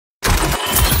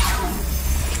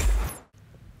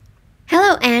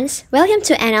Ants, welcome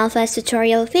to Antalpha's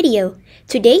tutorial video.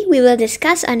 Today we will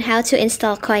discuss on how to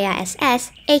install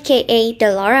KohyaSS, aka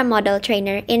the Lora model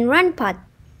trainer in Runpod.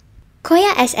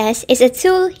 KohyaSS is a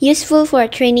tool useful for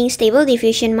training stable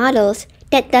diffusion models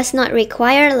that does not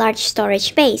require large storage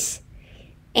space.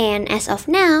 And as of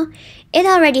now, it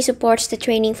already supports the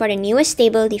training for the newest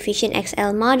Stable Diffusion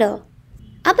XL model.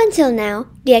 Up until now,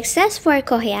 the access for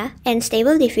Kohya and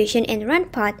Stable Diffusion in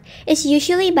Runpod is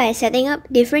usually by setting up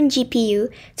different GPU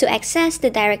to access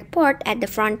the direct port at the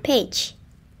front page.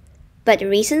 But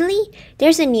recently,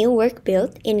 there's a new work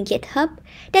build in GitHub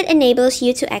that enables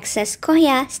you to access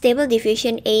Kohya, Stable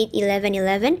Diffusion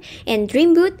 8.11.11, and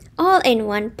Dreambooth all in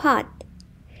one pod.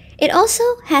 It also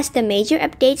has the major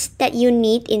updates that you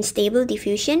need in Stable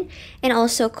Diffusion and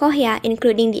also Kohya,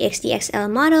 including the SDXL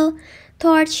model,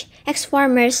 torch,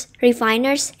 Xformers,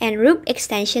 refiners, and root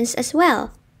extensions as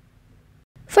well.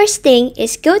 First thing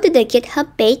is go to the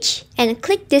GitHub page and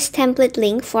click this template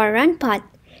link for Runpod.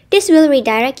 This will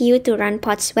redirect you to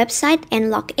Runpod's website and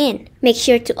log in. Make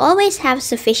sure to always have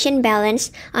sufficient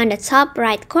balance on the top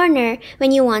right corner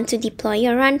when you want to deploy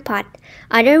your Runpod.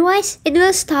 Otherwise, it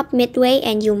will stop midway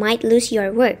and you might lose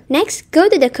your work. Next, go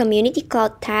to the Community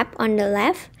Cloud tab on the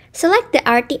left. Select the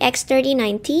RTX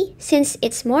 3090 since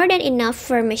it's more than enough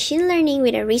for machine learning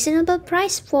with a reasonable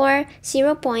price for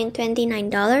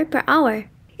 $0.29 per hour.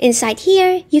 Inside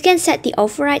here, you can set the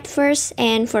override first,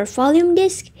 and for volume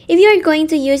disk, if you are going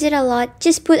to use it a lot,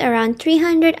 just put around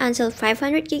 300 until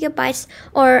 500 GB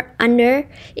or under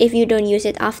if you don't use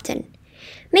it often.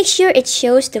 Make sure it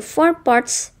shows the 4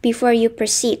 ports before you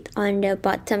proceed on the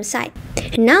bottom side.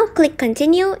 Now click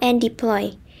continue and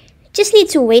deploy. Just need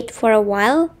to wait for a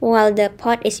while the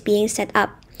pod is being set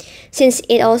up. Since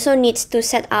it also needs to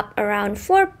set up around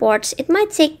 4 ports, it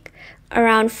might take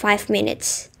around 5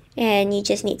 minutes. And you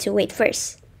just need to wait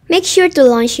first. Make sure to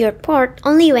launch your port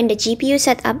only when the GPU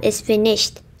setup is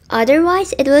finished.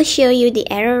 Otherwise, it will show you the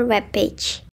error web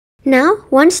page. Now,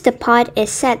 once the pod is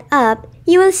set up,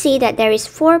 you will see that there is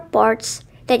 4 ports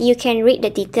that you can read the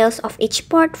details of each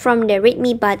port from the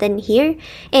readme button here,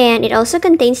 and it also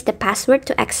contains the password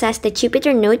to access the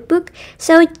Jupyter notebook,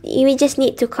 so we just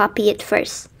need to copy it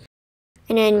first.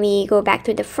 And then we go back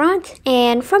to the front,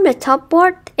 and from the top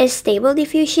port is Stable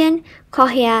Diffusion,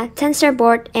 Kohya,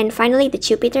 TensorBoard, and finally the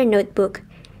Jupyter notebook.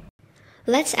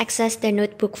 Let's access the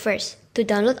notebook first to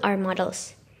download our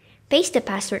models. Paste the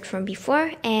password from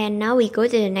before, and now we go to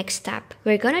the next step.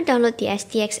 We're gonna download the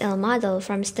SDXL model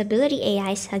from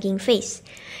Stability.ai's Hugging Face.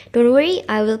 Don't worry,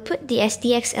 I will put the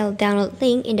SDXL download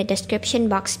link in the description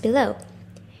box below.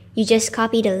 You just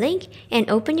copy the link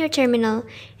and open your terminal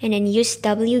and then use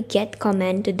wget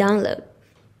command to download.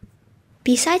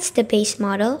 Besides the base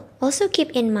model, also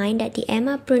keep in mind that the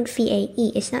EMMA-pruned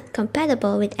VAE is not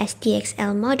compatible with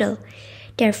SDXL model.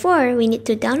 Therefore, we need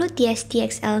to download the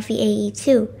SDXL VAE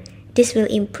too. This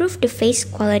will improve the face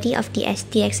quality of the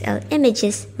SDXL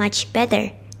images much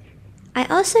better. I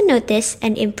also noticed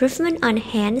an improvement on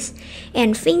hands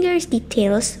and fingers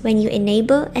details when you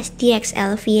enable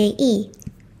SDXL VAE.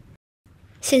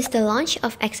 Since the launch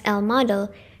of XL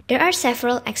model, there are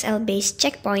several XL-based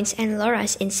checkpoints and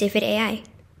LoRa's in Stability.ai.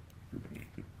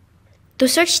 To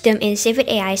search them in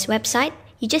Stability.ai's website,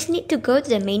 you just need to go to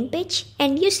the main page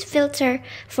and use filter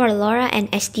for Lora and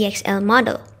SDXL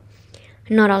model.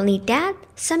 Not only that,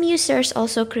 some users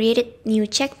also created new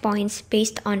checkpoints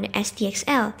based on the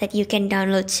SDXL that you can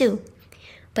download too.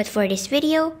 But for this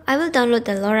video, I will download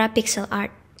the Lora pixel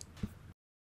art.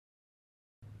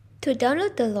 To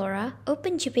download the Lora,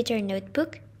 open Jupyter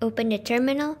Notebook, open the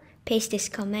terminal, paste this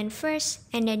command first,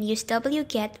 and then use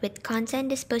wget with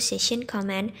content-disposition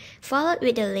command followed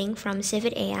with the link from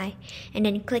Stability.ai, and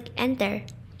then click enter.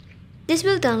 This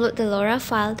will download the Lora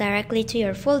file directly to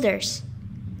your folders.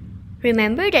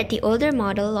 Remember that the older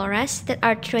model Loras that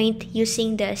are trained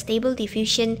using the Stable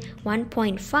Diffusion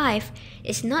 1.5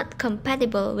 is not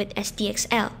compatible with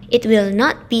SDXL. It will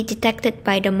not be detected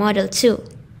by the model 2.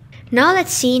 Now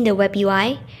let's see in the web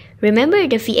UI. Remember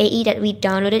the VAE that we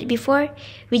downloaded before?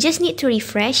 We just need to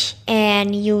refresh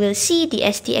and you will see the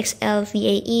SDXL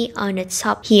VAE on the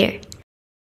top here.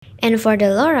 And for the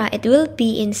Lora, it will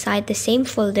be inside the same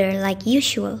folder like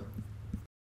usual.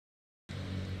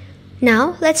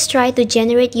 Now, let's try to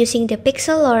generate using the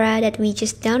pixel Lora that we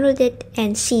just downloaded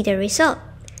and see the result.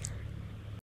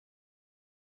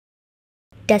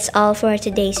 That's all for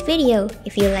today's video.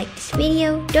 If you like this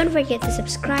video, don't forget to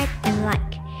subscribe and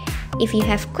like. If you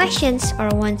have questions or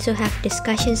want to have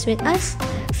discussions with us,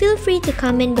 feel free to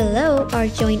comment below or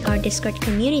join our Discord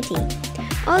community.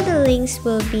 All the links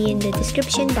will be in the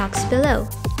description box below.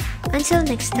 Until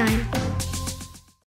next time.